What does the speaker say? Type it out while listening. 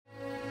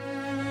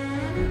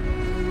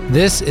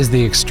This is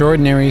The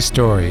Extraordinary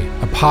Story,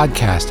 a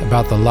podcast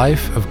about the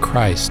life of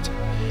Christ.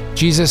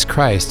 Jesus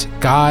Christ,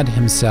 God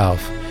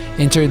Himself,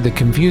 entered the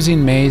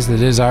confusing maze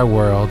that is our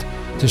world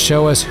to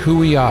show us who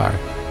we are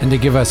and to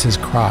give us His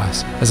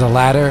cross as a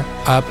ladder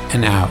up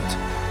and out.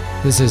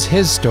 This is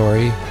His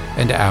story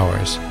and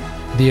ours,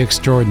 The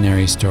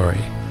Extraordinary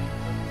Story.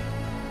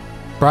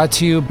 Brought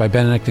to you by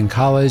Benedictine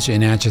College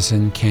in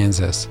Atchison,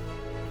 Kansas.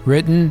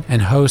 Written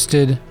and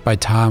hosted by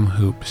Tom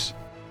Hoops.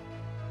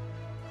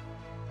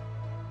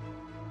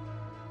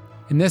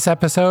 In this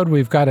episode,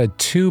 we've got a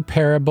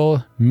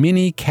two-parable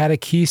mini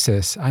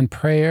catechesis on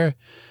prayer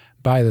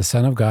by the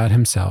Son of God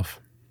Himself.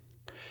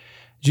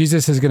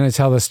 Jesus is going to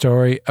tell the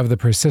story of the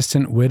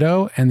persistent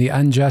widow and the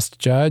unjust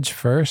judge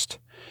first,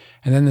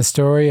 and then the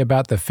story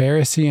about the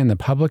Pharisee and the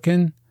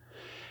Publican.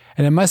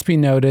 And it must be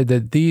noted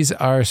that these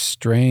are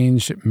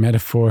strange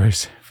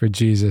metaphors for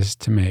Jesus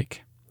to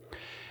make.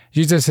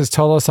 Jesus has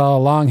told us all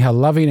along how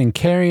loving and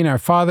caring our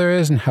Father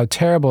is and how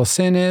terrible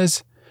sin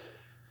is.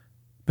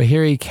 But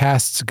here He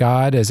casts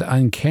God as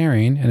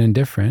uncaring and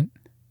indifferent,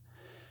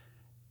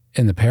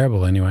 in the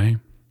parable anyway.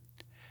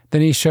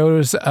 Then He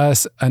shows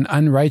us an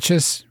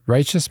unrighteous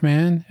righteous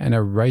man and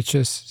a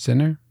righteous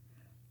sinner.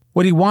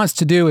 What He wants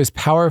to do is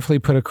powerfully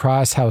put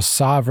across how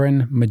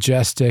sovereign,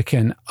 majestic,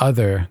 and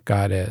other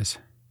God is.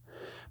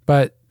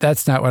 But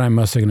that's not what I'm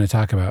mostly going to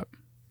talk about.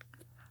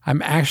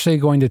 I'm actually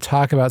going to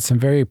talk about some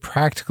very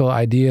practical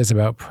ideas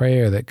about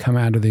prayer that come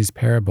out of these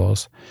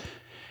parables,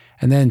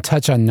 and then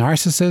touch on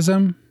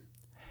narcissism,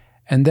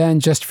 and then,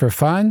 just for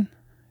fun,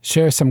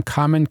 share some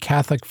common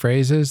Catholic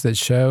phrases that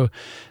show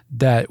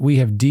that we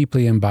have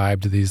deeply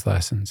imbibed these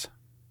lessons.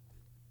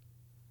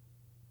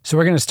 So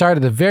we're going to start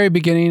at the very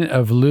beginning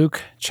of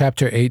Luke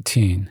chapter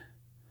 18.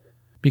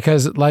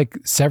 Because like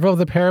several of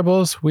the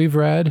parables we've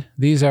read,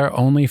 these are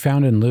only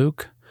found in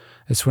Luke.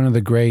 It's one of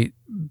the great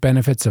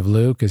benefits of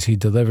Luke is he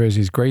delivers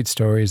these great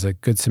stories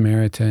like Good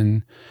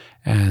Samaritan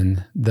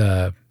and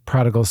the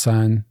prodigal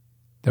son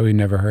that we've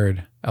never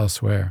heard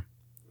elsewhere.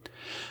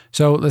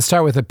 So let's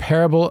start with the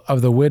parable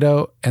of the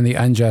widow and the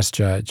unjust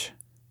judge.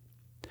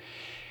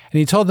 And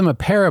He told them a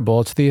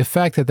parable to the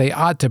effect that they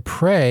ought to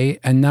pray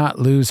and not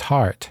lose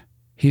heart.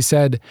 He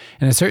said,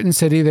 in a certain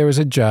city there was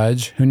a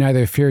judge who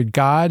neither feared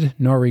God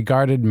nor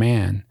regarded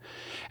man.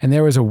 And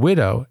there was a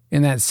widow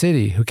in that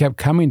city who kept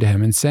coming to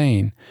him and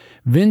saying,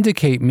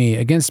 "Vindicate me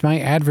against my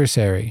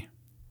adversary."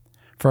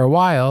 For a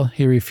while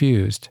he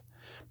refused.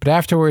 But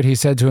afterward he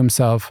said to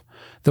himself,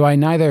 "Though I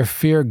neither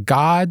fear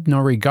God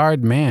nor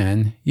regard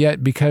man,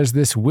 yet because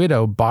this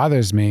widow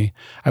bothers me,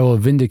 I will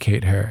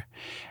vindicate her,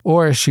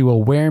 or she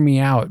will wear me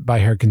out by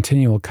her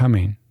continual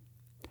coming."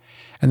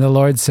 And the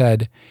Lord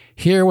said,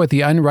 "Hear what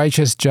the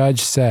unrighteous judge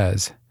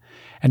says.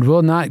 And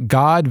will not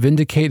God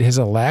vindicate His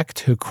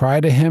elect who cry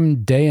to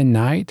Him day and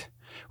night?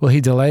 Will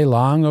He delay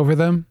long over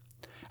them?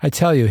 I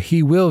tell you,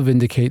 He will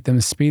vindicate them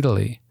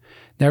speedily.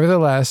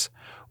 Nevertheless,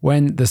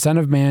 when the Son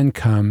of Man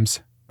comes,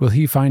 will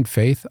He find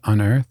faith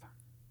on earth?"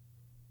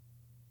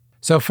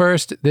 So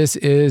first, this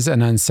is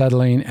an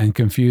unsettling and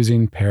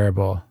confusing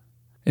parable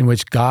in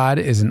which God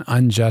is an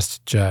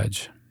unjust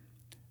judge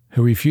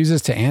who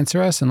refuses to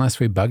answer us unless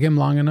we bug Him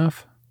long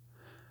enough.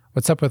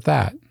 What's up with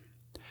that?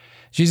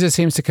 Jesus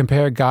seems to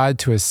compare God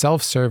to a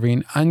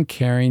self-serving,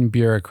 uncaring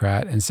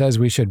bureaucrat and says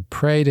we should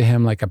pray to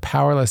Him like a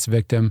powerless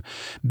victim,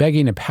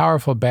 begging a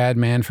powerful bad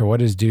man for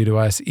what is due to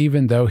us,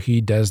 even though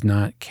He does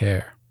not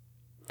care.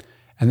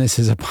 And this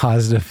is a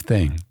positive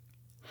thing.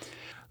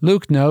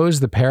 Luke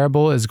knows the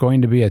parable is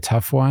going to be a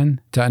tough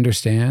one to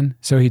understand,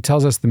 so he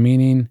tells us the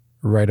meaning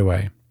right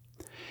away.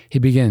 He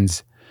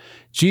begins,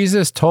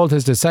 Jesus told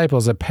His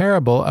disciples a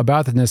parable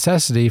about the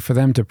necessity for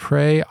them to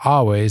pray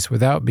always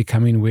without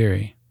becoming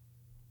weary.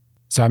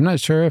 So I'm not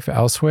sure if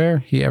elsewhere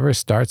He ever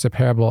starts a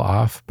parable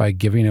off by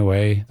giving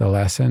away the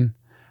lesson,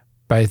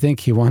 but I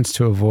think He wants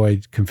to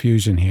avoid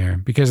confusion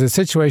here because the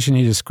situation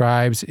He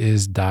describes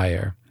is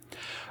dire.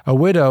 A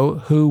widow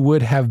who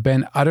would have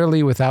been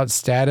utterly without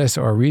status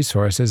or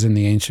resources in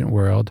the ancient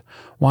world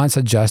wants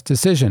a just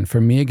decision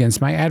for me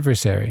against my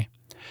adversary.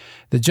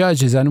 The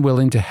judge is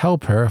unwilling to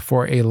help her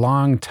for a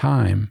long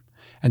time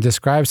and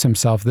describes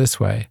himself this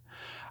way,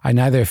 "I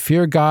neither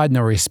fear God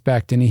nor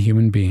respect any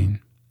human being."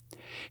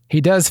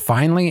 He does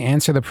finally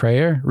answer the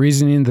prayer,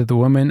 reasoning that the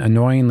woman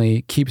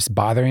annoyingly keeps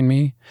bothering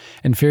me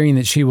and fearing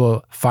that she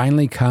will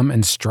finally come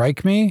and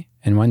strike me,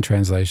 in one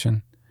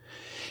translation.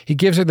 He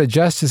gives her the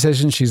just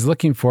decision she's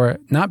looking for,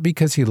 not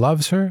because He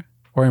loves her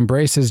or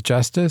embraces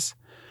justice,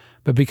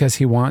 but because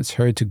He wants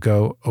her to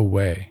go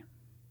away.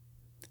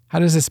 How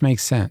does this make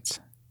sense?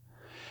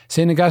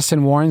 St.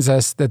 Augustine warns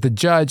us that the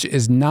judge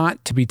is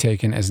not to be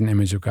taken as an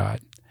image of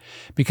God.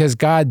 Because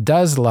God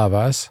does love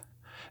us,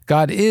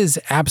 God is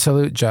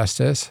absolute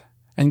justice,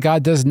 and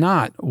God does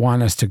not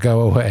want us to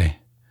go away.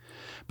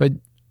 But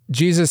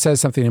Jesus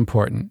says something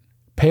important.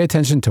 Pay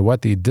attention to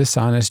what the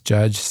dishonest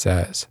judge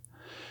says.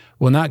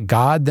 Will not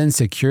God then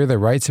secure the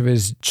rights of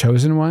His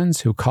chosen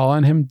ones who call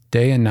on Him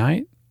day and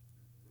night?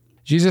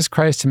 Jesus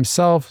Christ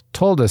Himself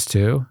told us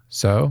to,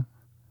 so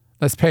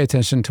let's pay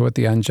attention to what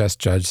the unjust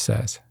judge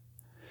says.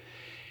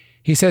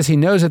 He says he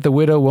knows that the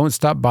widow won't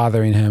stop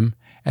bothering him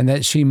and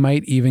that she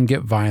might even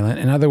get violent.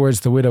 In other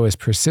words, the widow is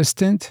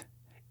persistent,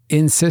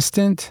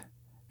 insistent,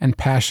 and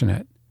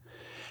passionate.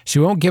 She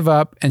won't give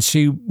up, and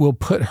she will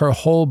put her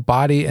whole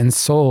body and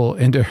soul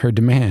into her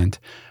demand,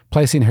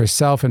 placing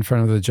herself in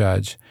front of the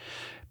judge,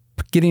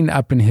 getting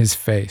up in his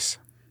face.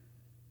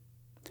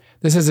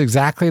 This is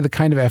exactly the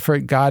kind of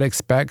effort God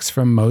expects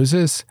from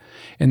Moses.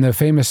 In the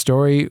famous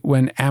story,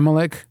 when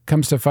Amalek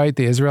comes to fight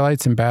the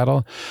Israelites in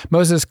battle,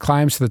 Moses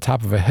climbs to the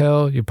top of a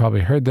hill. You've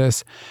probably heard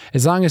this.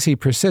 As long as he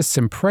persists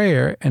in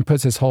prayer and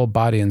puts his whole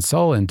body and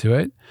soul into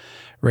it,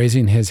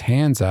 raising his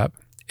hands up,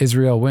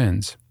 Israel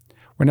wins.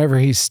 Whenever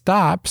he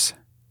stops,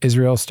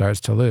 Israel starts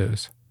to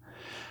lose.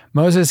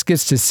 Moses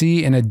gets to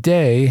see in a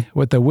day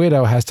what the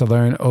widow has to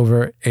learn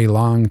over a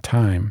long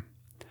time.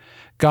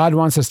 God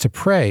wants us to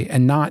pray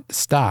and not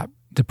stop,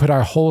 to put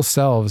our whole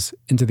selves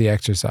into the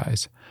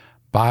exercise,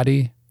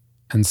 body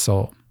and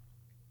soul.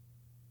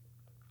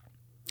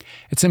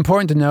 It's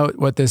important to note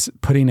what this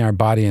putting our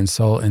body and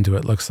soul into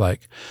it looks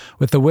like.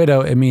 With the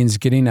widow, it means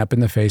getting up in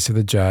the face of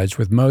the judge.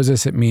 With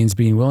Moses, it means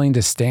being willing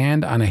to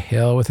stand on a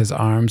hill with his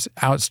arms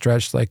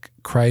outstretched like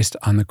Christ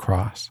on the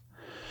cross.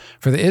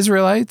 For the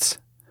Israelites,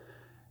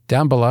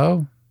 down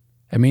below,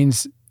 it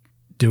means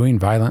doing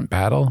violent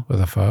battle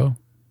with a foe.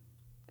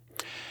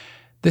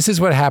 This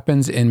is what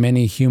happens in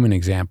many human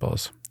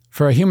examples.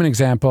 For a human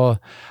example,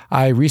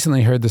 I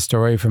recently heard the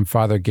story from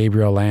Father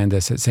Gabriel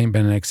Landis at St.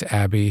 Benedict's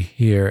Abbey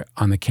here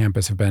on the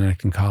campus of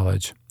Benedictine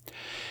College.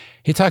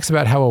 He talks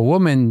about how a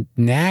woman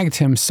nagged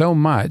him so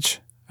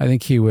much, I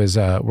think he was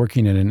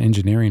working at an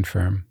engineering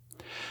firm,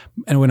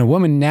 and when a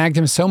woman nagged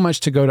him so much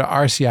to go to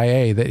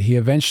RCIA that he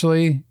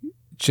eventually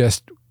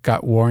just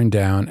got worn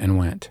down and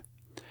went.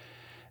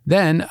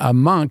 Then a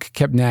monk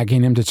kept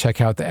nagging him to check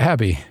out the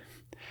abbey,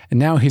 and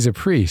now he's a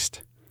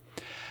priest.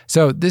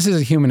 So this is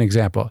a human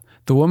example.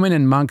 The woman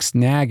and monk's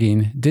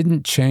nagging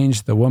didn't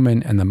change the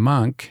woman and the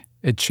monk,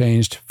 it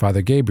changed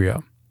Father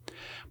Gabriel.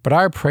 But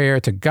our prayer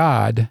to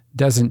God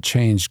doesn't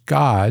change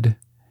God,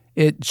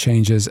 it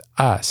changes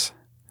us.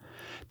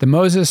 The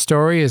Moses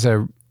story is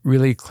a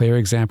really clear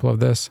example of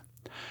this.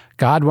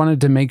 God wanted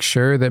to make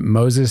sure that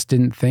Moses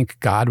didn't think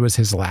God was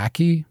his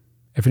lackey.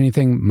 If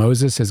anything,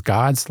 Moses is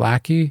God's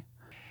lackey.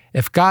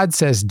 If God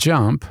says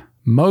jump,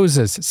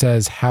 Moses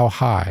says how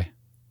high.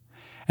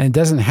 And it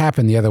doesn't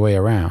happen the other way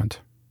around.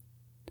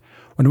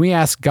 When we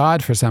ask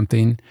God for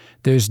something,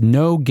 there's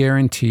no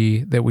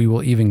guarantee that we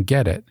will even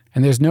get it.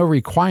 And there's no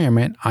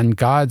requirement on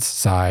God's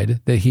side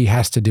that he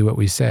has to do what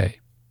we say.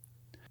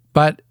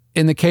 But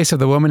in the case of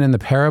the woman in the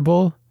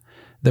parable,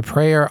 the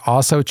prayer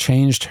also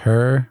changed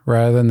her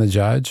rather than the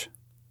judge.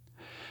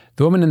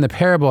 The woman in the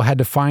parable had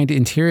to find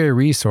interior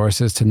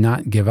resources to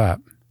not give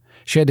up.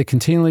 She had to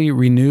continually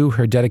renew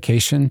her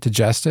dedication to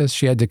justice.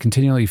 She had to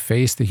continually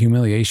face the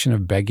humiliation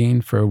of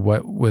begging for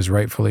what was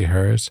rightfully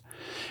hers.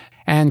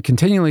 And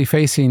continually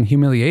facing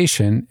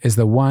humiliation is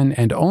the one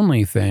and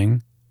only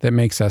thing that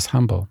makes us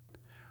humble.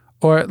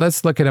 Or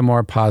let's look at a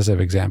more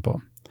positive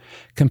example.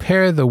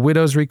 Compare the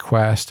widow's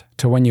request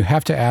to when you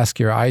have to ask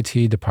your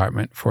IT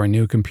department for a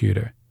new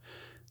computer.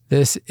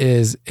 This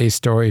is a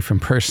story from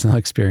personal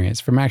experience,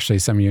 from actually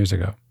some years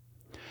ago.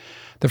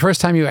 The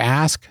first time you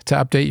ask to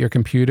update your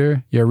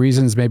computer, your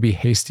reasons may be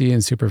hasty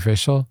and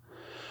superficial,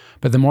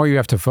 but the more you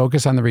have to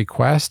focus on the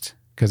request,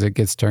 because it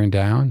gets turned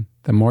down,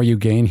 the more you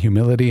gain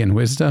humility and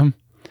wisdom.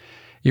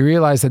 You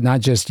realize that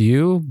not just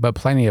you, but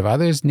plenty of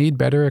others need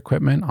better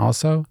equipment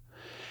also.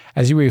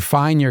 As you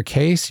refine your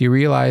case, you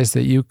realize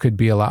that you could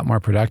be a lot more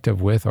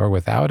productive with or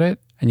without it,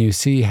 and you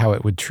see how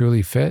it would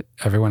truly fit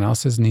everyone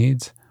else's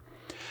needs.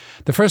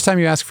 The first time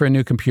you ask for a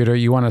new computer,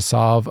 you want to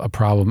solve a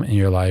problem in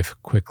your life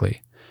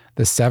quickly.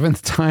 The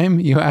seventh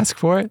time you ask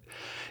for it,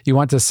 you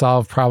want to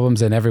solve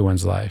problems in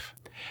everyone's life.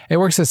 It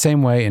works the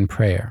same way in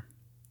prayer.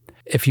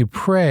 If you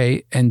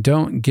pray and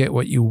don't get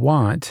what you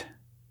want,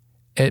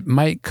 it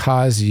might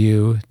cause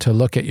you to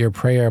look at your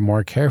prayer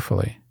more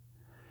carefully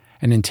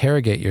and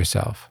interrogate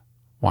yourself.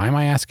 Why am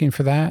I asking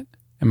for that?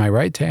 Am I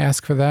right to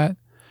ask for that?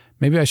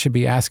 Maybe I should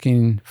be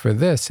asking for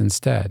this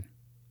instead.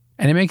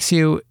 And it makes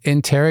you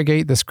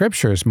interrogate the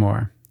scriptures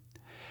more.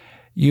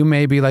 You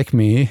may be like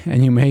me,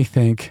 and you may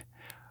think,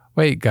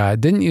 wait, God,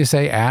 didn't you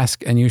say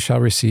ask and you shall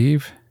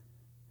receive?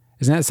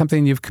 Isn't that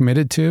something you've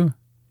committed to?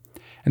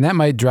 And that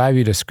might drive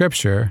you to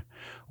scripture,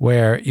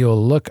 where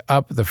you'll look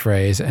up the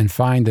phrase and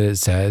find that it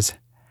says,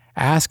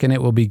 ask and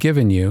it will be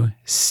given you,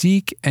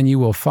 seek and you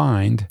will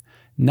find,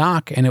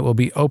 knock and it will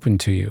be open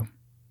to you.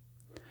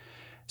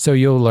 So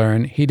you'll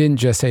learn he didn't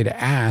just say to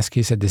ask,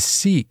 he said to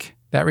seek.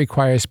 That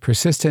requires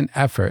persistent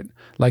effort,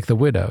 like the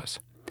widow's.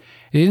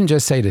 He didn't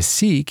just say to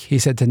seek, he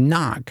said to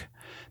knock.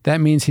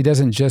 That means he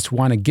doesn't just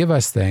want to give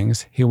us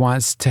things, he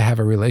wants to have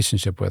a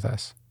relationship with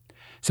us.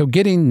 So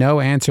getting no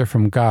answer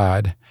from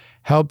God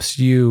helps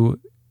you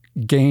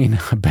gain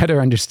a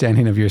better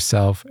understanding of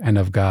yourself and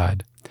of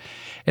God.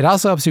 It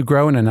also helps you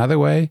grow in another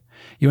way.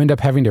 You end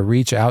up having to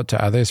reach out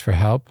to others for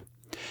help.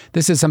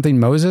 This is something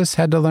Moses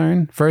had to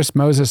learn. First,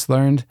 Moses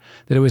learned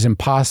that it was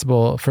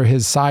impossible for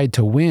his side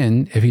to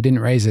win if he didn't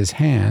raise his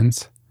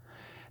hands.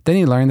 Then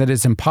he learned that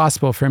it's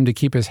impossible for him to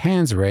keep his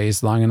hands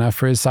raised long enough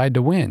for his side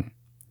to win.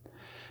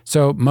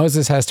 So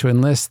Moses has to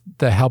enlist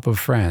the help of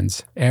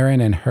friends,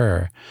 Aaron and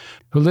Hur,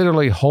 who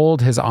literally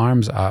hold his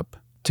arms up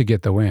to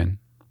get the win.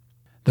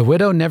 The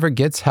widow never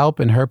gets help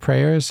in her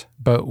prayers,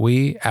 but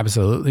we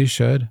absolutely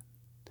should.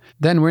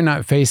 Then we're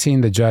not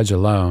facing the judge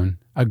alone.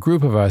 A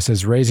group of us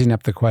is raising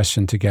up the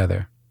question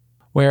together.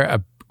 Where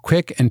a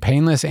quick and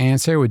painless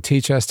answer would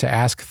teach us to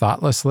ask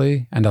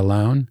thoughtlessly and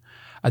alone,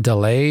 a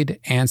delayed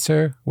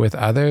answer with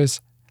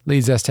others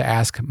leads us to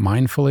ask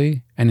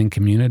mindfully and in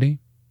community.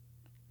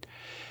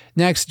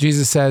 Next,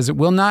 Jesus says,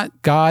 "Will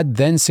not God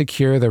then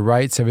secure the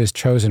rights of his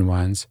chosen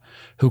ones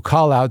who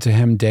call out to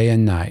him day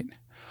and night?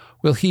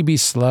 Will he be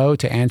slow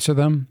to answer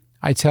them?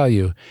 I tell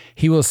you,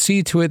 he will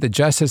see to it that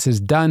justice is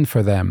done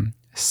for them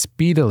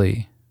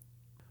speedily."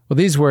 Well,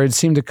 these words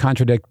seem to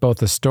contradict both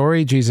the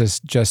story Jesus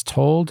just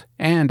told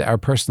and our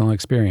personal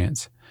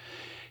experience.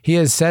 He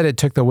has said it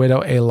took the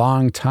widow a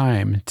long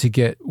time to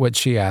get what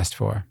she asked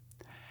for.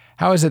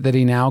 How is it that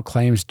he now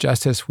claims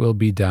justice will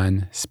be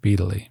done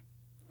speedily?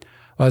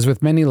 Well, as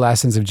with many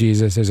lessons of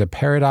Jesus, there's a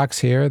paradox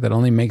here that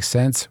only makes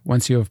sense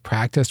once you have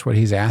practiced what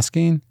he's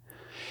asking.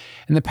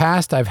 In the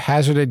past, I've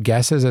hazarded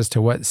guesses as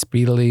to what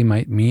speedily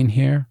might mean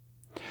here.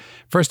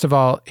 First of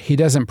all, he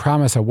doesn't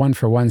promise a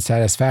one-for-one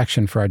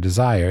satisfaction for our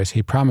desires.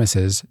 He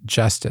promises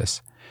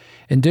justice.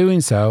 In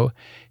doing so,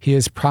 he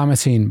is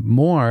promising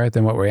more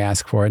than what we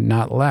ask for,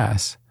 not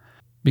less.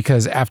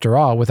 Because after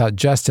all, without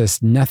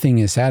justice, nothing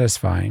is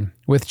satisfying.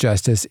 With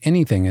justice,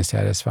 anything is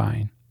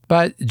satisfying.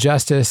 But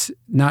justice,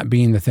 not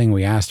being the thing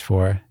we asked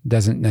for,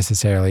 doesn't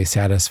necessarily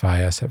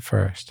satisfy us at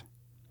first.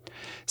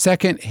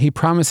 Second, he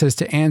promises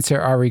to answer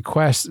our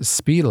requests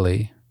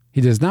speedily. He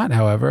does not,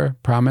 however,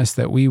 promise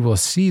that we will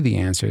see the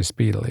answers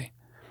speedily.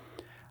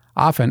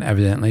 Often,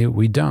 evidently,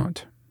 we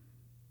don't.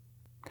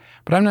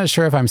 But I'm not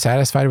sure if I'm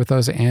satisfied with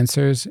those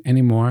answers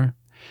anymore.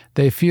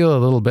 They feel a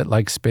little bit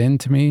like spin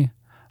to me,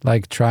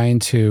 like trying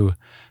to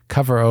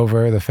cover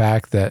over the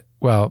fact that,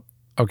 well,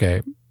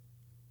 okay,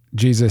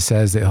 Jesus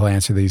says that he'll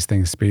answer these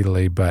things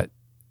speedily, but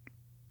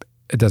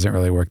it doesn't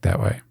really work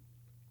that way.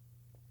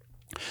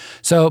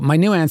 So my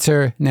new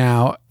answer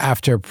now,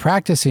 after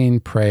practicing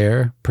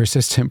prayer,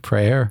 persistent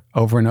prayer,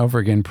 over and over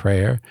again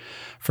prayer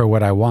for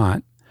what I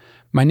want,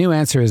 my new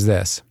answer is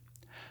this: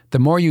 the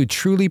more you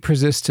truly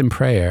persist in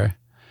prayer,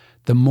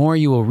 the more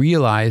you will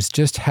realize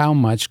just how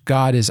much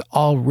God is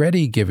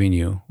already giving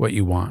you what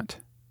you want.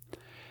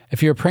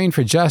 If you're praying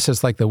for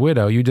justice like the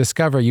widow, you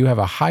discover you have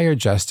a higher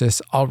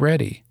justice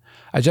already,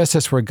 a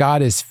justice where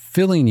God is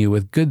filling you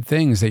with good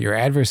things that your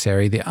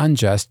adversary, the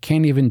unjust,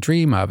 can't even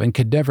dream of and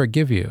could never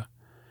give you.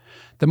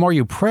 The more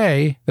you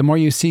pray, the more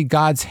you see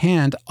God's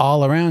hand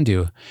all around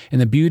you in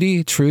the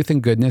beauty, truth,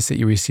 and goodness that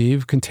you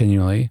receive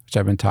continually, which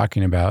I've been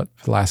talking about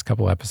for the last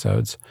couple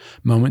episodes,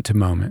 moment to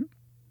moment.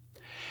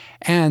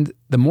 And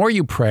the more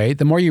you pray,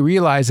 the more you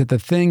realize that the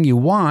thing you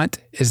want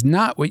is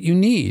not what you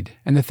need,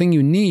 and the thing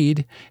you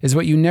need is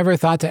what you never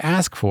thought to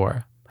ask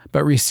for,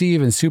 but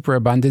receive in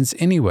superabundance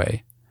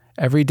anyway,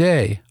 every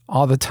day,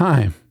 all the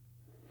time.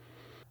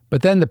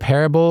 But then the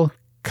parable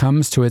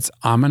comes to its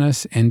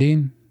ominous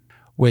ending,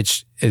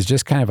 which is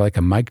just kind of like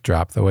a mic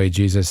drop, the way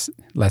Jesus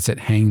lets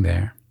it hang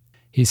there.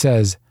 He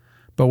says,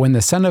 "But when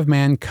the Son of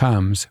Man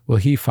comes, will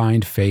he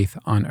find faith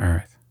on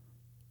earth?"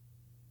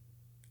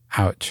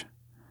 Ouch.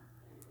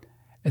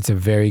 It's a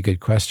very good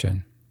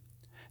question.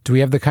 Do we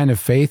have the kind of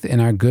faith in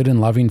our good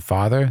and loving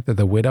Father that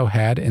the widow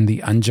had in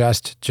the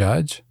unjust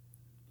judge?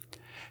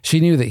 She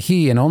knew that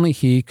he and only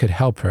he could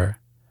help her.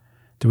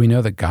 Do we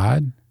know that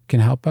God can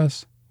help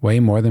us way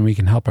more than we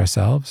can help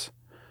ourselves?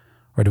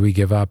 Or do we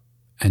give up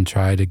and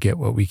try to get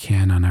what we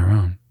can on our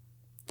own?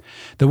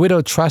 The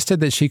widow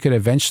trusted that she could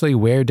eventually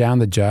wear down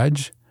the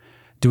judge.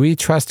 Do we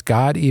trust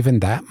God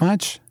even that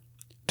much?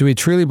 Do we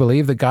truly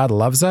believe that God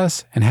loves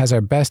us and has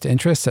our best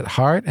interests at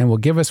heart and will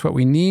give us what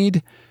we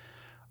need?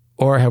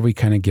 Or have we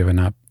kind of given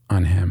up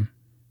on him?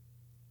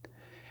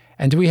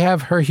 And do we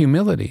have her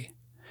humility?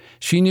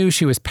 She knew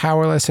she was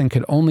powerless and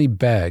could only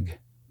beg.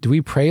 Do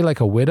we pray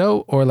like a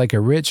widow or like a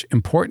rich,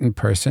 important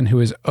person who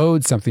is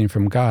owed something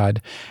from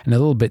God and a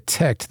little bit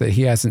ticked that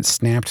he hasn't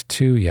snapped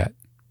to yet?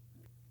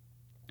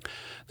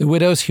 The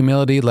widow's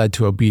humility led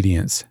to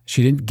obedience.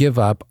 She didn't give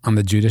up on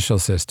the judicial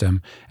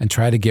system and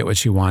try to get what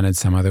she wanted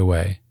some other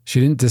way. She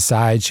didn't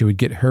decide she would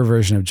get her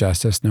version of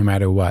justice no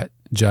matter what,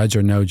 judge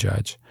or no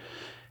judge.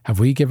 Have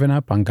we given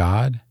up on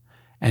God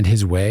and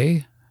his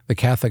way, the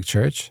Catholic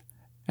Church,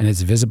 and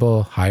its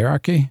visible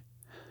hierarchy?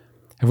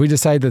 Have we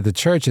decided that the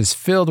church is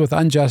filled with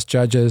unjust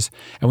judges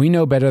and we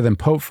know better than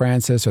Pope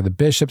Francis or the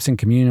bishops in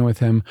communion with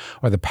him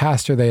or the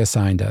pastor they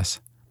assigned us?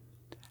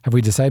 Have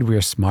we decided we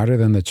are smarter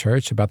than the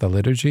church about the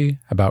liturgy,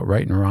 about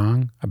right and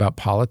wrong, about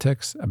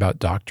politics, about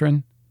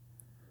doctrine?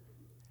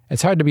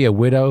 It's hard to be a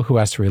widow who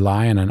has to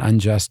rely on an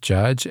unjust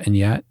judge, and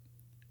yet,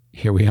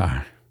 here we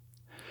are.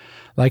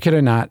 Like it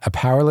or not, a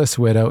powerless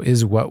widow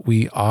is what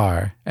we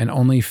are, and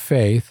only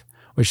faith,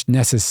 which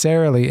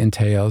necessarily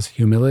entails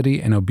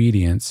humility and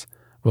obedience,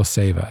 will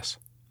save us.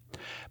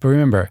 But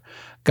remember,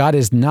 God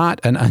is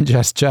not an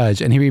unjust judge,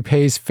 and he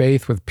repays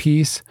faith with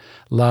peace,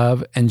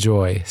 love, and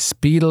joy,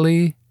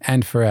 speedily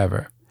and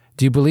forever.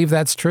 Do you believe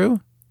that's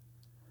true?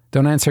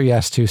 Don't answer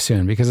yes too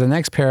soon, because the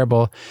next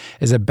parable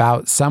is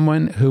about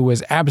someone who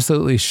was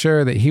absolutely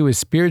sure that he was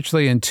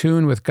spiritually in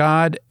tune with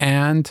God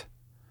and,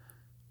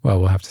 well,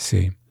 we'll have to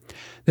see.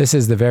 This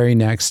is the very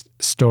next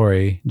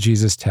story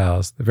Jesus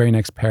tells, the very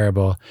next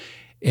parable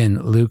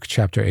in Luke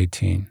chapter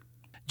 18.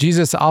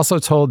 Jesus also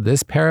told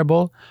this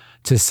parable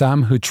to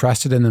some who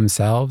trusted in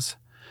themselves,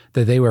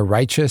 that they were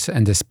righteous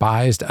and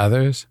despised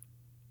others.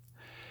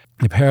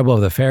 The parable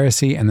of the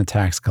Pharisee and the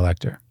tax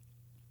collector.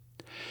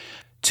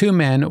 2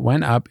 men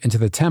went up into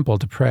the temple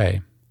to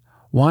pray,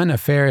 one a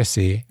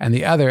Pharisee and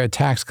the other a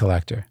tax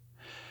collector.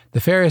 The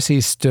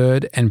Pharisee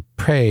stood and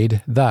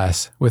prayed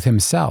thus with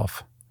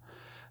himself,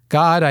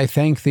 God, I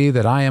thank thee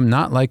that I am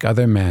not like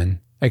other men,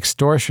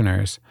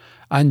 extortioners,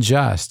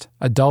 unjust,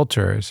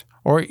 adulterers,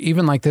 or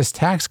even like this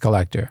tax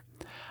collector.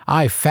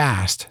 I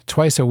fast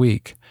twice a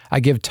week. I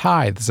give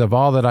tithes of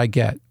all that I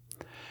get.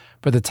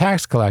 But the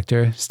tax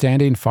collector,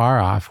 standing far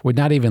off, would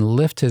not even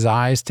lift his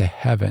eyes to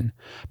heaven,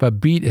 but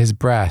beat his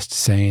breast,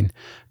 saying,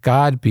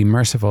 God, be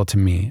merciful to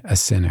me, a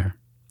sinner.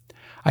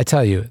 I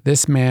tell you,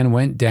 this man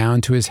went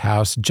down to his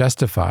house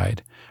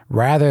justified,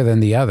 rather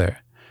than the other.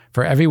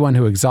 For everyone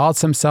who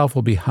exalts himself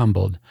will be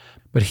humbled,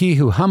 but he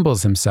who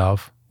humbles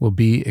himself will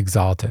be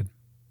exalted.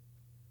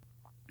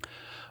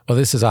 Well,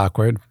 this is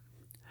awkward.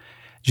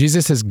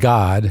 Jesus is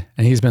God,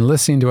 and he's been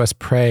listening to us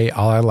pray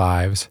all our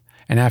lives.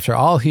 And after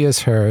all he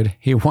has heard,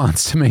 he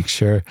wants to make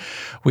sure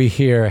we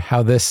hear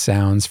how this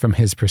sounds from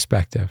his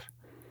perspective.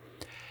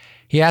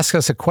 He asks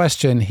us a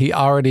question he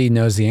already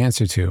knows the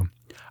answer to.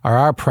 Are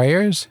our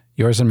prayers,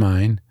 yours and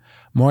mine,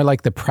 more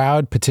like the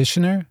proud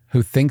petitioner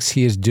who thinks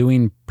he is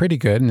doing pretty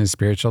good in his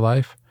spiritual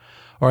life?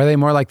 Or are they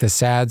more like the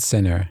sad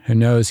sinner who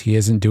knows he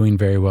isn't doing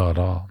very well at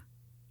all?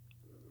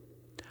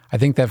 I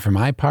think that for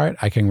my part,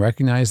 I can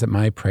recognize that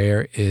my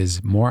prayer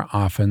is more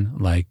often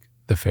like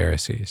the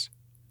Pharisees.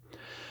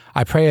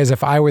 I pray as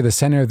if I were the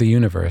center of the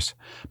universe,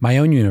 my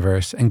own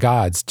universe, and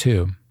God's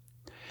too.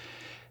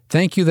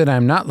 Thank you that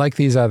I'm not like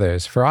these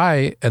others, for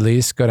I, at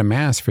least, go to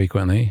Mass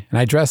frequently, and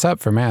I dress up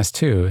for Mass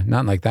too,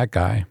 not like that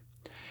guy.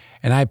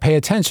 And I pay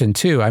attention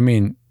too. I'm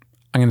going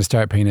to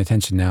start paying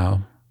attention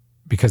now,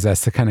 because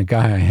that's the kind of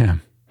guy I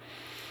am.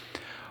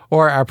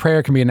 Or our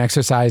prayer can be an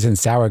exercise in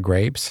sour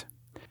grapes.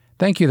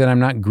 Thank you that I'm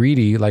not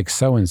greedy like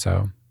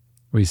so-and-so,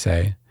 we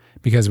say,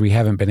 because we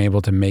haven't been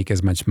able to make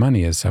as much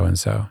money as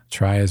so-and-so,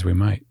 try as we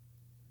might.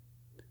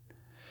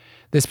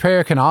 This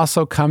prayer can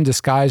also come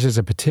disguised as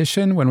a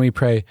petition when we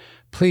pray,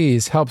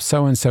 please help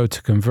so-and-so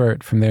to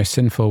convert from their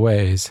sinful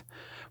ways,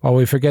 while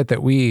we forget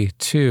that we,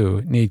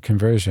 too, need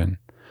conversion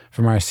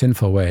from our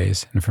sinful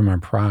ways and from our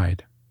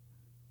pride.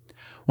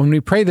 When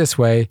we pray this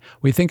way,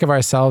 we think of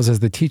ourselves as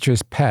the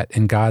teacher's pet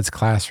in God's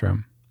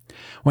classroom.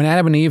 When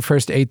Adam and Eve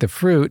first ate the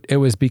fruit, it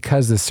was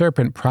because the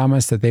serpent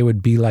promised that they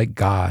would be like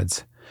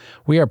gods.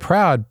 We are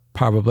proud,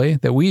 probably,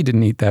 that we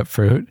didn't eat that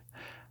fruit,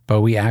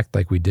 but we act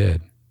like we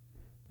did.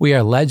 We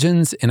are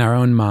legends in our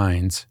own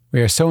minds.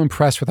 We are so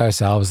impressed with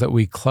ourselves that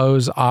we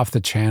close off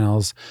the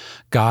channels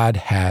God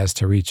has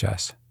to reach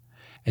us.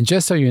 And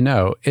just so you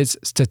know, it's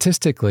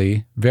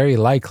statistically very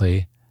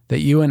likely that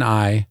you and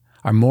I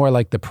are more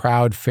like the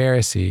proud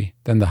Pharisee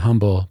than the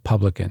humble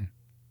publican.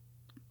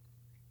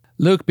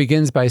 Luke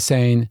begins by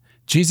saying,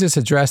 Jesus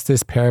addressed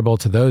this parable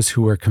to those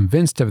who were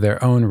convinced of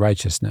their own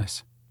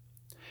righteousness.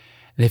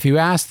 And if you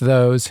ask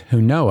those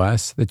who know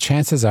us, the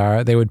chances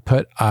are they would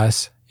put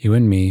us, you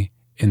and me,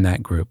 in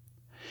that group.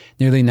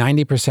 Nearly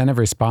 90% of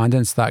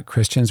respondents thought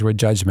Christians were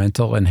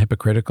judgmental and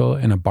hypocritical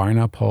in a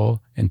Barna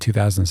poll in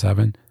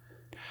 2007.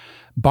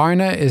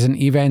 Barna is an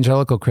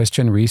evangelical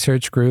Christian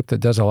research group that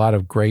does a lot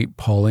of great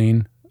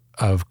polling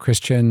of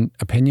Christian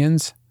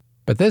opinions.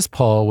 But this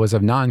poll was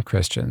of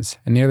non-Christians,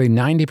 and nearly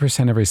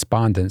 90% of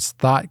respondents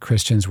thought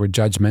Christians were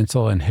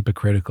judgmental and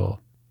hypocritical.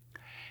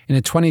 In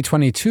a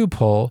 2022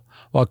 poll,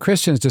 while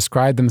Christians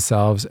described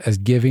themselves as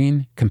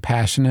giving,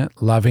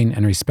 compassionate, loving,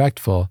 and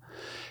respectful,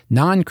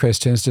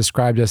 non-Christians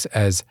described us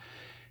as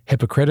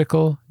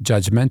hypocritical,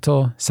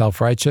 judgmental,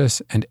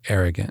 self-righteous, and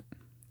arrogant.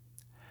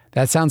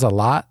 That sounds a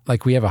lot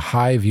like we have a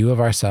high view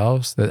of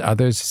ourselves that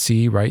others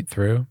see right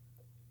through.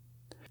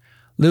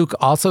 Luke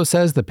also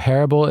says the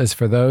parable is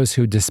for those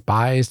who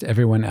despised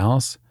everyone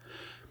else.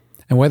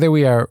 And whether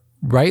we are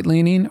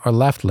right-leaning or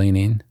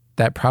left-leaning,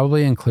 that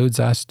probably includes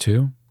us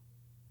too.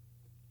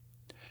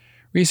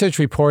 Research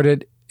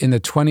reported in the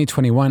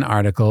 2021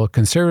 article,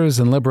 Conservatives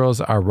and Liberals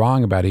Are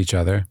Wrong About Each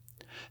Other,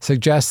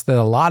 suggests that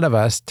a lot of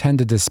us tend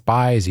to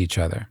despise each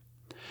other.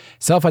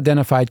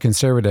 Self-identified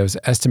conservatives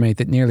estimate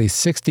that nearly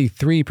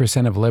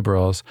 63% of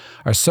liberals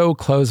are so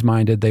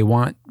close-minded they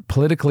want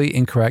politically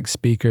incorrect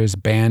speakers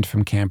banned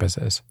from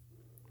campuses.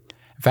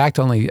 In fact,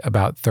 only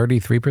about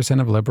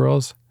 33% of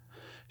liberals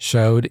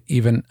showed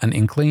even an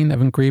inkling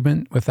of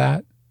agreement with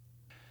that.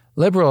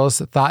 Liberals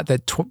thought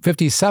that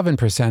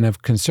 57%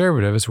 of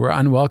conservatives were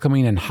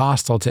unwelcoming and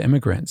hostile to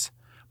immigrants,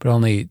 but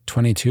only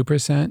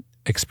 22%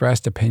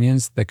 expressed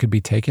opinions that could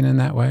be taken in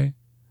that way?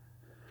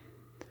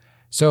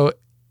 So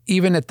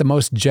even at the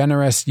most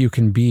generous you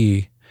can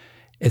be,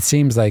 it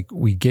seems like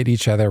we get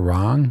each other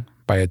wrong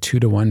by a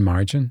 2-to-1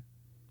 margin.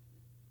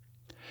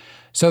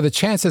 So the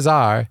chances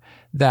are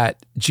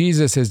that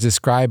Jesus is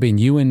describing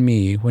you and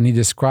me when he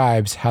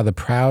describes how the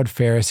proud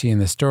Pharisee in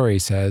the story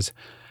says,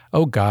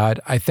 "Oh God,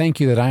 I thank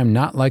you that I am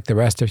not like the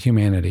rest of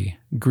humanity,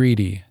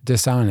 greedy,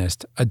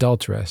 dishonest,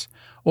 adulterous,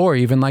 or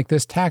even like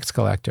this tax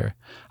collector.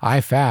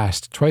 I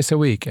fast twice a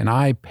week and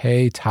I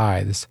pay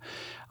tithes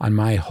on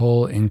my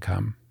whole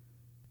income."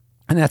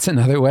 And that's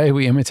another way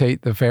we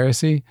imitate the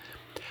Pharisee.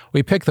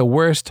 We pick the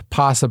worst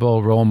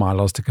possible role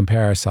models to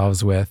compare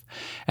ourselves with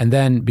and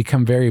then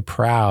become very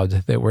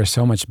proud that we're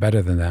so much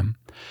better than them.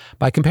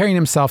 By comparing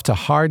himself to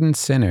hardened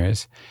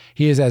sinners,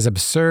 he is as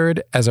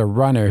absurd as a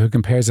runner who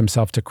compares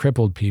himself to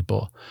crippled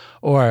people,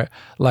 or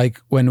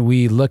like when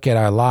we look at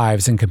our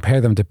lives and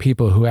compare them to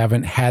people who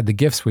haven't had the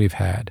gifts we've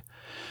had.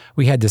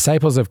 We had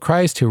disciples of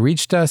Christ who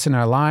reached us in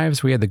our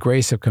lives. We had the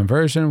grace of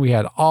conversion. We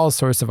had all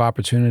sorts of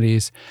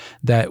opportunities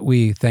that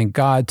we, thank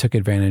God, took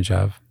advantage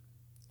of.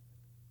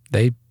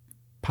 They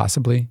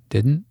possibly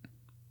didn't.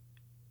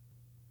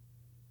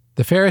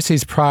 The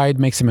Pharisee's pride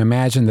makes him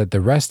imagine that the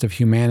rest of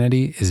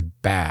humanity is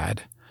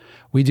bad.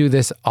 We do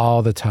this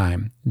all the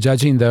time,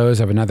 judging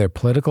those of another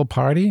political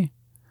party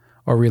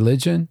or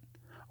religion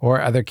or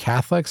other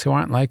Catholics who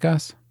aren't like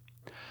us.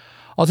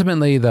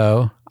 Ultimately,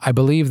 though, I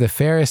believe the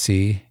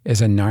Pharisee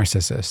is a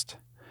narcissist.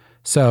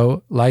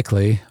 So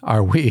likely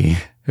are we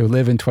who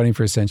live in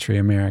 21st century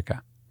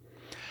America.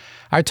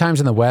 Our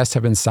times in the West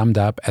have been summed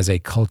up as a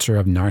culture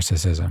of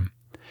narcissism.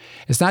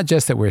 It's not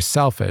just that we're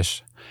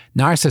selfish.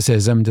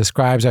 Narcissism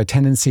describes our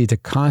tendency to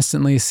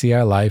constantly see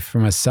our life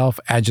from a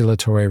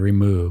self-adulatory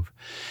remove,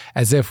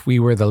 as if we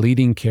were the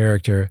leading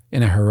character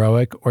in a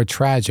heroic or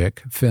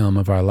tragic film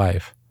of our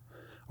life,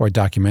 or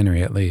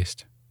documentary at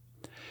least.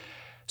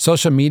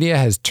 Social media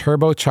has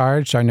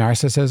turbocharged our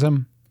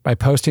narcissism by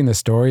posting the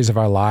stories of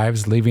our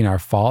lives, leaving our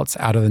faults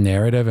out of the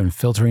narrative and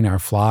filtering our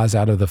flaws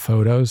out of the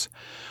photos.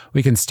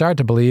 We can start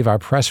to believe our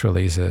press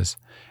releases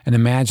and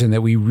imagine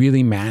that we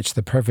really match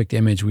the perfect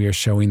image we are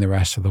showing the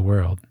rest of the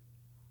world.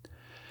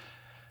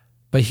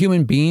 But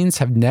human beings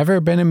have never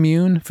been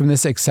immune from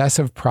this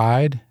excessive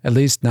pride, at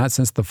least not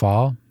since the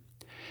fall.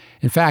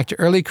 In fact,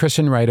 early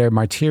Christian writer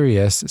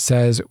Martyrius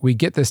says we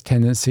get this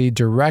tendency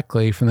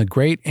directly from the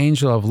great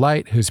angel of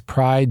light whose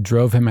pride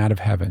drove him out of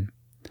heaven.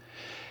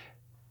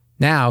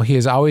 Now he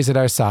is always at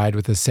our side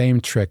with the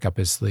same trick up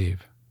his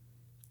sleeve.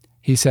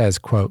 He says,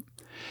 quote,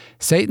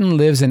 "Satan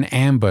lives in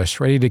ambush,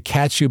 ready to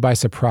catch you by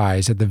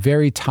surprise at the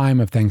very time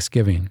of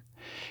Thanksgiving.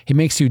 He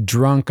makes you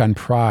drunk on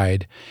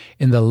pride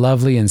in the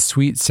lovely and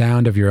sweet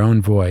sound of your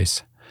own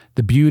voice,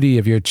 the beauty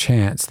of your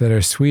chants that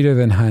are sweeter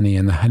than honey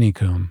in the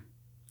honeycomb.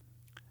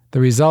 The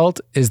result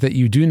is that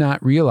you do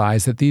not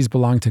realize that these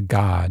belong to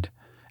God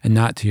and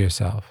not to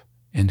yourself."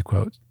 End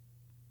quote.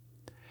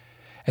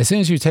 As soon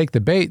as you take the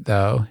bait,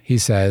 though, he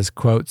says,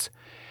 quotes,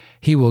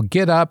 "He will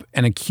get up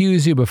and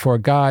accuse you before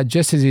God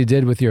just as he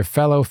did with your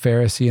fellow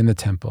Pharisee in the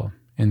temple."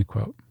 End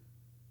quote.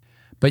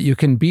 But you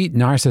can beat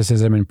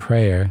narcissism in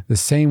prayer the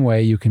same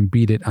way you can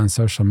beat it on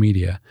social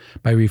media,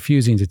 by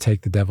refusing to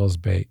take the devil's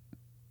bait.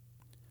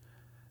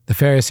 The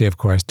Pharisee, of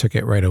course, took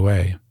it right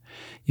away.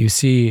 You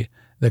see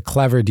the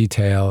clever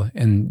detail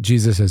in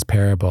Jesus'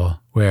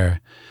 parable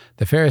where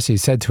the Pharisee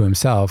said to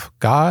himself,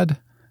 "God,"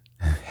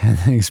 and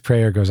his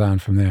prayer goes on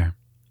from there.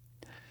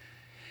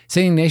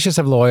 St. Ignatius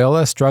of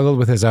Loyola struggled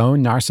with his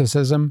own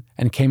narcissism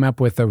and came up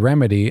with the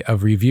remedy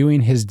of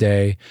reviewing his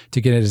day to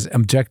get as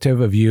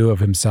objective a view of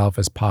himself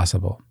as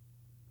possible.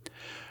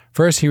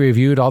 First, he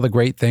reviewed all the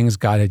great things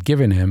God had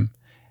given him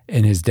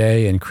in his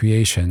day and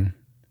creation.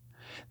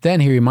 Then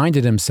he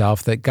reminded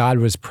himself that God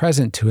was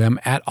present to him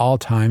at all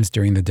times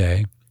during the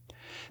day.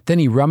 Then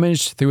he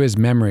rummaged through his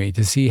memory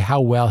to see how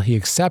well he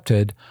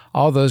accepted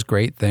all those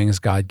great things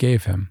God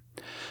gave him.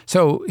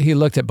 So he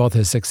looked at both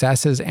his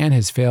successes and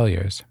his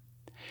failures.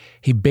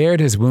 He bared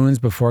his wounds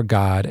before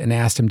God and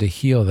asked him to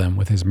heal them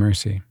with his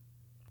mercy.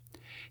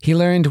 He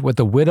learned what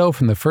the widow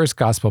from the first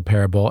gospel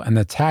parable and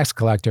the tax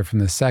collector from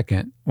the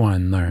second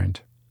one learned.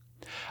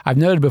 I've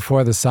noted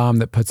before the psalm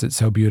that puts it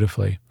so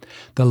beautifully.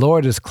 The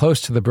Lord is close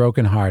to the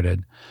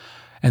brokenhearted,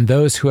 and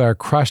those who are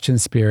crushed in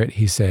spirit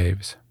he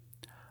saves.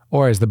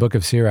 Or as the book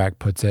of Sirach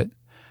puts it,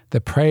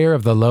 the prayer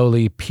of the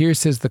lowly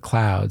pierces the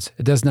clouds.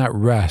 It does not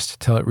rest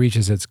till it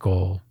reaches its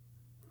goal.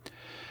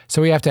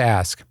 So we have to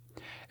ask,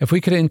 if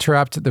we could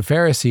interrupt the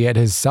Pharisee at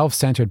his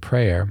self-centered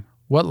prayer,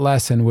 what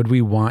lesson would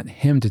we want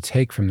him to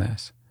take from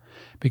this?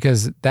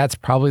 Because that's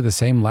probably the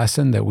same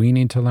lesson that we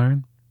need to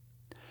learn.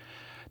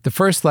 The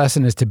first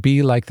lesson is to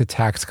be like the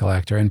tax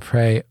collector and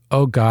pray,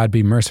 "Oh God,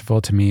 be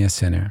merciful to me, a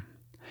sinner."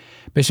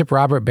 Bishop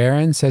Robert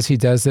Barron says he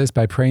does this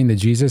by praying the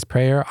Jesus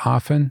prayer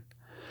often.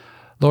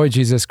 "Lord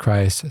Jesus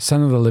Christ,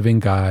 Son of the living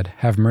God,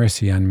 have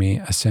mercy on me,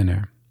 a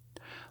sinner.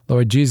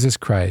 Lord Jesus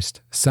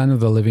Christ, Son of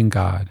the living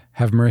God,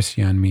 have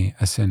mercy on me,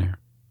 a sinner."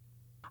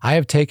 I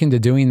have taken to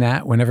doing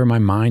that whenever my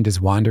mind is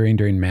wandering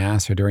during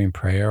Mass or during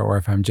prayer, or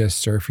if I'm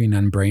just surfing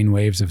on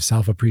brainwaves of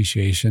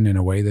self-appreciation in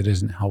a way that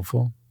isn't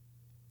helpful.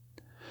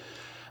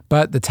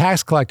 But the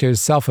tax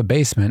collector's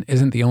self-abasement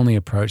isn't the only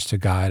approach to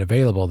God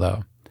available,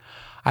 though.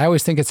 I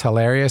always think it's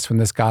hilarious when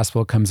this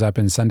gospel comes up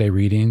in Sunday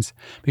readings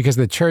because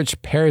the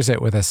church pairs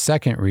it with a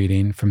second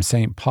reading from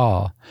St.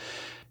 Paul.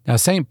 Now,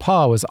 St.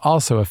 Paul was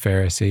also a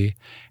Pharisee,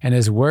 and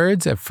his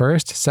words at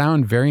first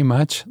sound very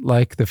much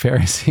like the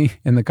Pharisee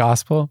in the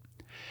gospel.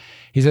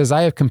 He says,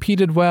 "I have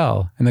competed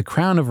well, and the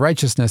crown of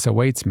righteousness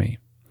awaits me."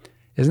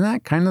 Isn't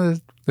that kind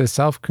of the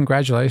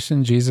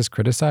self-congratulation Jesus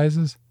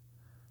criticizes?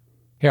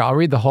 Here, I'll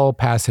read the whole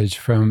passage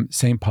from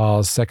St.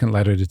 Paul's second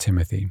letter to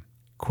Timothy.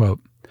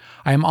 Quote,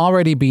 "I am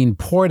already being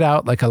poured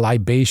out like a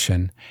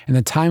libation, and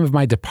the time of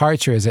my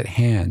departure is at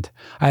hand.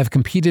 I have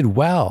competed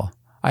well.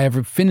 I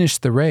have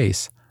finished the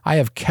race. I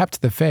have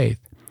kept the faith.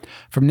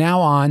 From now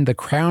on, the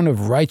crown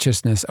of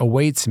righteousness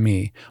awaits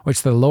me,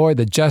 which the Lord,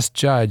 the just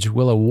judge,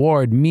 will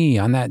award me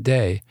on that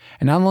day,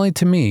 and not only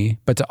to me,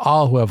 but to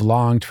all who have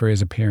longed for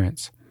his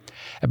appearance.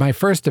 At my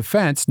first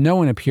defense, no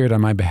one appeared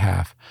on my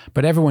behalf,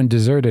 but everyone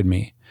deserted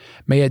me.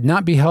 May it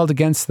not be held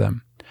against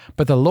them.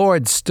 But the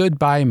Lord stood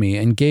by me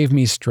and gave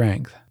me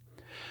strength,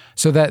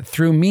 so that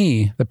through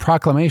me the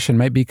proclamation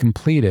might be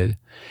completed,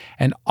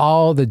 and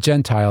all the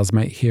Gentiles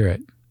might hear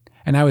it.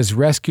 And I was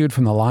rescued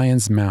from the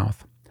lion's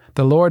mouth.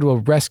 The Lord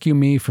will rescue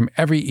me from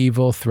every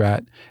evil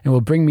threat and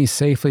will bring me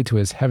safely to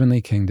his heavenly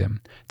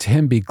kingdom. To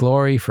him be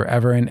glory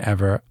forever and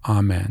ever.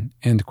 Amen."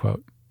 End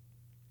quote.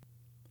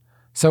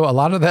 So a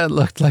lot of that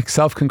looked like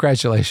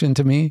self-congratulation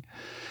to me.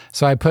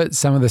 So I put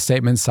some of the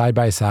statements side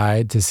by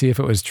side to see if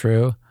it was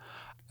true.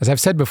 As I've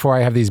said before,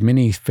 I have these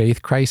mini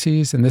faith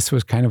crises, and this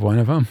was kind of one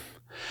of them.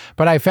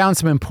 But I found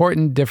some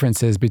important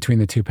differences between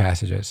the two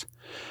passages.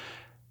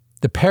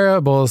 The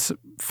parable's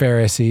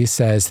Pharisee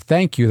says,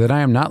 "Thank you that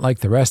I am not like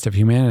the rest of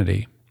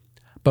humanity."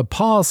 But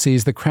Paul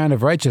sees the crown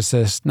of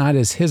righteousness not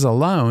as his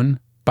alone,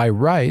 by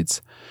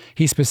rights.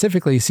 He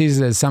specifically sees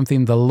it as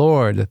something the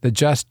Lord, the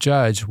just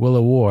judge, will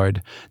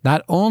award,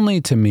 not only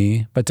to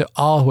me, but to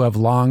all who have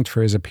longed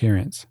for his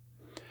appearance.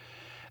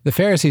 The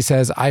Pharisee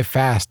says, "I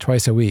fast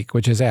twice a week,"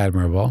 which is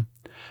admirable,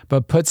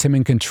 but puts him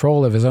in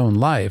control of his own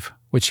life,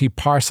 which he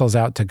parcels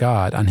out to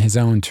God on his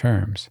own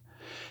terms.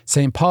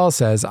 St. Paul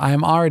says, "I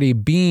am already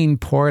being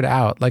poured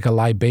out like a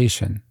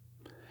libation."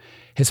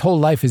 His whole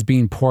life is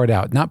being poured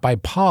out, not by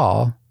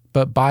Paul,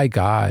 but by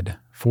God,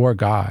 for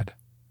God.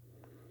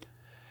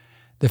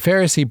 The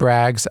Pharisee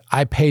brags,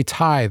 "I pay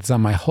tithes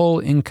on my whole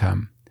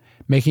income,"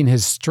 making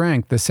his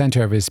strength the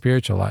center of his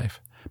spiritual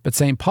life. But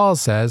St. Paul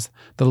says,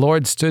 "The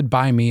Lord stood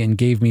by me and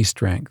gave me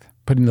strength,"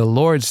 putting the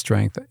Lord's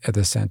strength at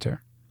the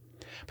center.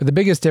 But the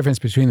biggest difference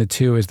between the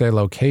two is their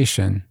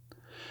location.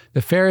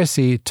 The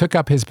Pharisee took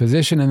up his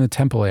position in the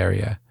temple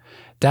area,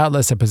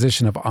 doubtless a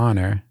position of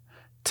honor,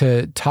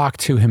 to talk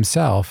to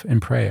himself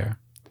in prayer.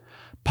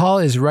 Paul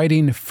is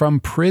writing from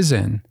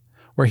prison,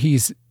 where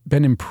he's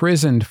been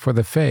imprisoned for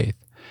the faith,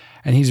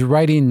 and he's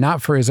writing not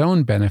for his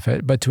own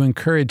benefit, but to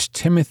encourage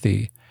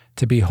Timothy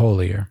to be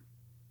holier.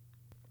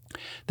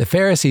 The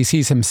Pharisee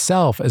sees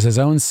himself as his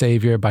own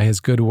savior by his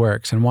good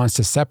works and wants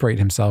to separate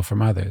himself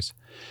from others.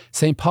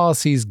 St. Paul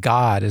sees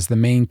God as the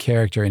main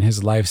character in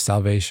his life's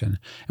salvation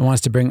and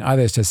wants to bring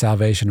others to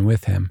salvation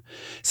with him,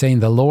 saying,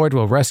 "The Lord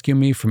will rescue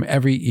me from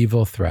every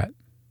evil threat."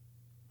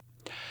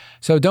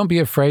 So don't be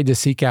afraid to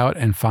seek out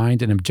and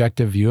find an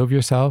objective view of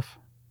yourself.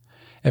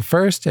 At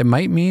first, it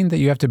might mean that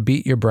you have to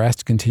beat your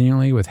breast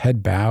continually with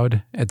head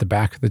bowed at the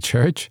back of the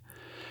church,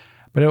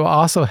 but it will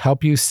also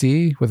help you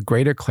see with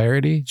greater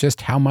clarity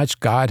just how much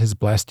God has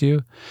blessed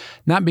you,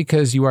 not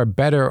because you are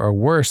better or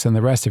worse than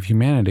the rest of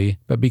humanity,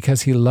 but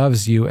because he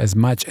loves you as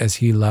much as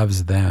he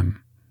loves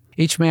them.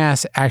 Each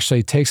Mass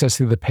actually takes us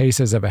through the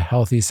paces of a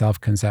healthy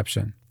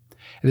self-conception.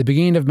 At the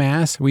beginning of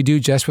Mass, we do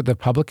just what the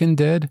Publican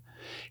did.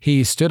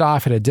 He stood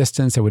off at a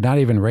distance and would not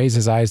even raise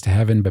his eyes to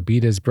heaven, but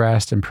beat his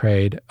breast and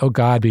prayed, "O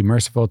God, be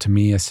merciful to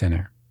me, a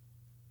sinner."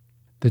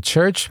 The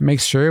Church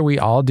makes sure we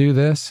all do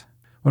this.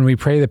 When we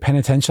pray the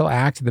penitential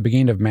act at the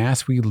beginning of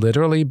Mass, we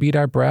literally beat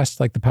our breast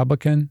like the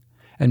Publican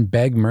and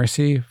beg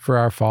mercy for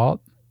our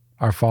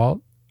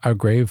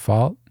grave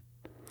fault.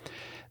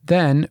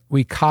 Then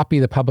we copy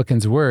the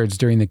Publican's words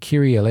during the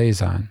Kyrie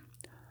eleison,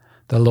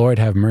 the Lord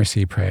have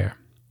mercy prayer.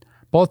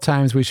 Both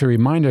times we should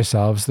remind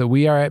ourselves that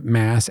we are at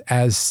Mass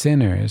as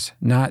sinners,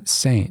 not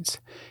saints,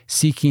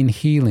 seeking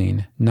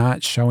healing,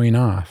 not showing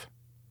off.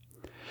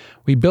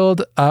 We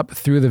build up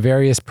through the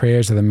various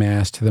prayers of the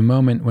Mass to the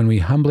moment when we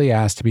humbly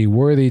ask to be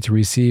worthy to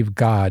receive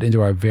God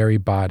into our very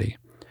body.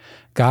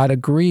 God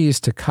agrees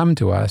to come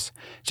to us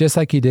just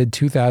like he did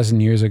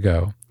 2,000 years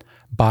ago,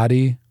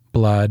 body,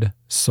 blood,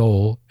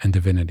 soul, and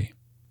divinity.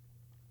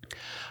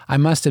 I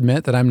must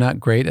admit that I'm not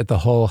great at the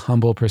whole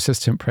humble,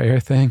 persistent prayer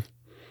thing.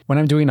 When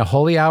I'm doing a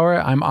holy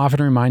hour, I'm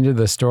often reminded of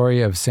the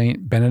story of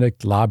Saint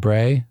Benedict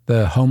Labre,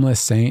 the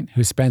homeless saint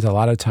who spent a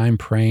lot of time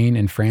praying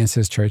in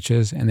France's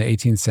churches in the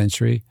 18th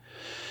century.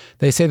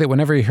 They say that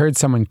whenever he heard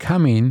someone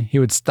coming, he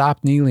would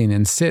stop kneeling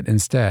and sit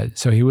instead,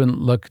 so he wouldn't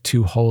look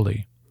too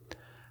holy.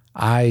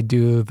 I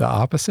do the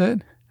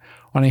opposite.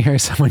 When I hear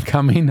someone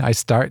coming, I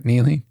start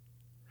kneeling.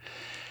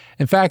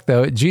 In fact,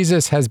 though,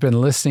 Jesus has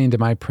been listening to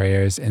my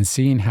prayers and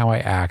seeing how I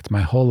act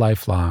my whole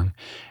life long,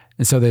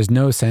 and so there's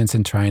no sense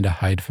in trying to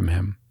hide from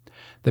him.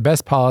 The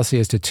best policy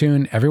is to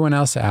tune everyone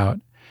else out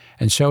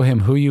and show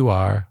him who you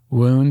are,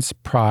 wounds,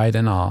 pride,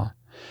 and all.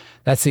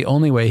 That's the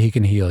only way he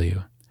can heal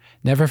you.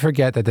 Never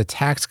forget that the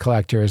tax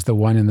collector is the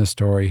one in the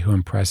story who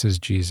impresses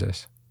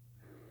Jesus.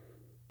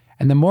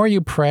 And the more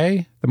you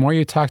pray, the more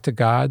you talk to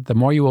God, the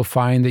more you will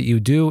find that you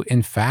do,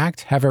 in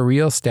fact, have a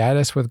real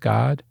status with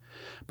God,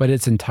 but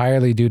it's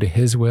entirely due to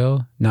his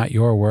will, not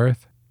your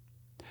worth.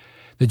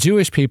 The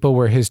Jewish people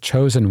were his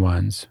chosen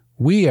ones.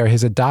 We are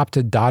his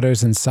adopted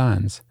daughters and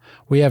sons.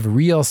 We have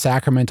real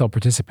sacramental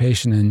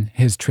participation in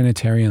his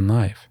Trinitarian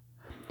life.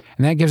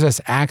 And that gives us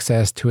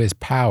access to his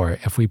power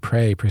if we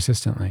pray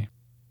persistently.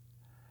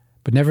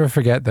 But never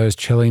forget those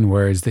chilling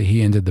words that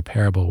he ended the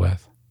parable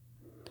with.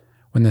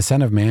 When the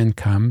Son of Man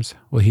comes,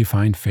 will he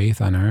find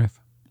faith on earth?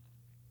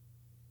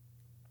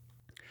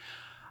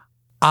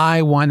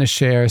 I want to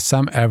share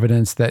some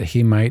evidence that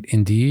he might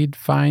indeed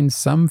find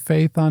some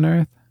faith on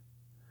earth.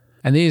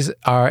 And these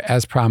are,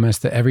 as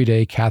promised, the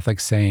everyday Catholic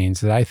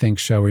sayings that I think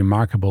show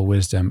remarkable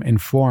wisdom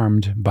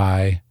informed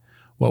by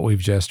what we've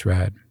just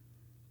read.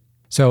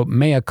 So,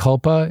 mea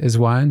culpa is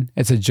one.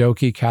 It's a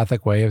jokey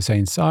Catholic way of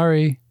saying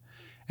sorry.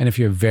 And if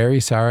you're very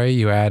sorry,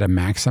 you add a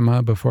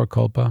maxima before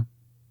culpa.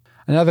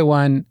 Another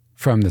one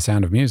from The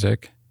Sound of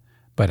Music,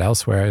 but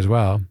elsewhere as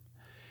well,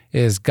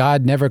 is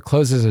God never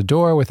closes a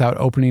door without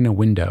opening a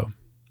window.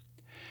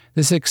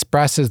 This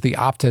expresses the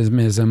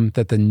optimism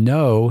that the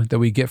no that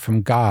we get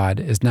from God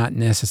is not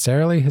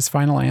necessarily his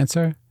final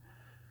answer.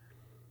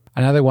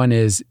 Another one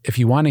is, if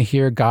you want to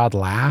hear God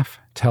laugh,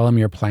 tell him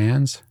your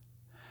plans.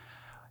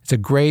 It's a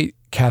great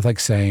Catholic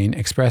saying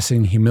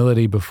expressing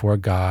humility before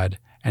God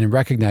and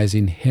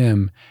recognizing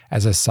him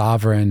as a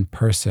sovereign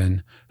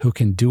person who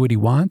can do what he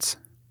wants.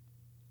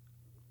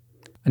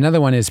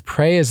 Another one is,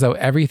 pray as though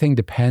everything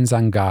depends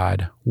on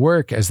God.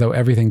 Work as though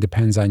everything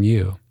depends on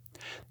you.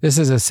 This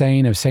is a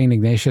saying of St.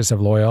 Ignatius of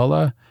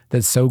Loyola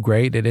that's so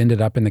great it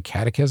ended up in the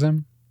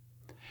Catechism.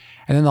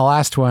 And then the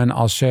last one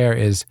I'll share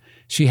is,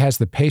 she has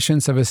the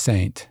patience of a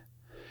saint.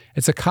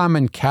 It's a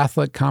common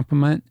Catholic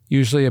compliment,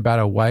 usually about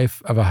a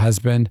wife of a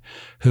husband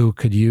who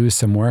could use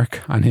some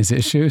work on his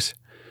issues.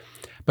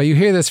 But you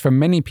hear this from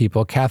many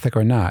people, Catholic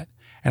or not,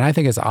 and I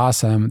think it's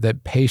awesome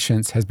that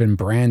patience has been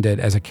branded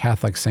as a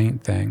Catholic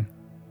saint thing.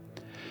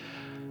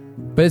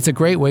 But it's a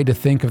great way to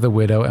think of the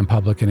widow and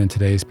publican in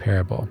today's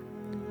parable,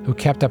 who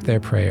kept up their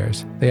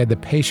prayers. They had the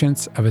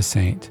patience of a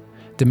saint,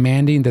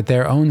 demanding that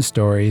their own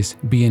stories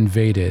be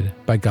invaded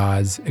by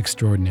God's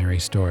extraordinary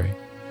story.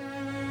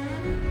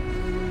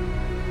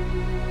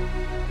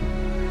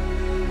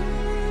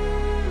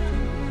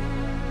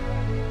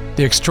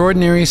 The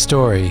Extraordinary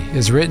Story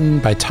is written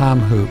by Tom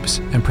Hoops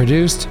and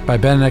produced by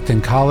Benedictine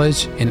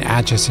College in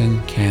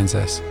Atchison,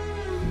 Kansas.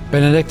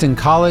 Benedictine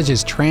College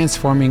is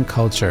transforming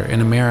culture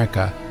in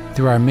America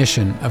through our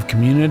mission of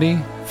community,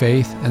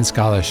 faith, and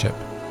scholarship.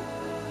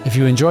 If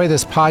you enjoy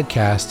this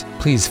podcast,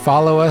 please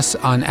follow us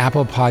on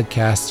Apple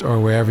Podcasts or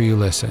wherever you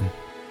listen.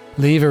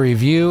 Leave a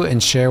review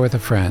and share with a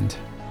friend.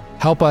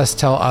 Help us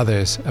tell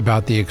others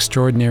about the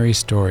extraordinary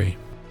story.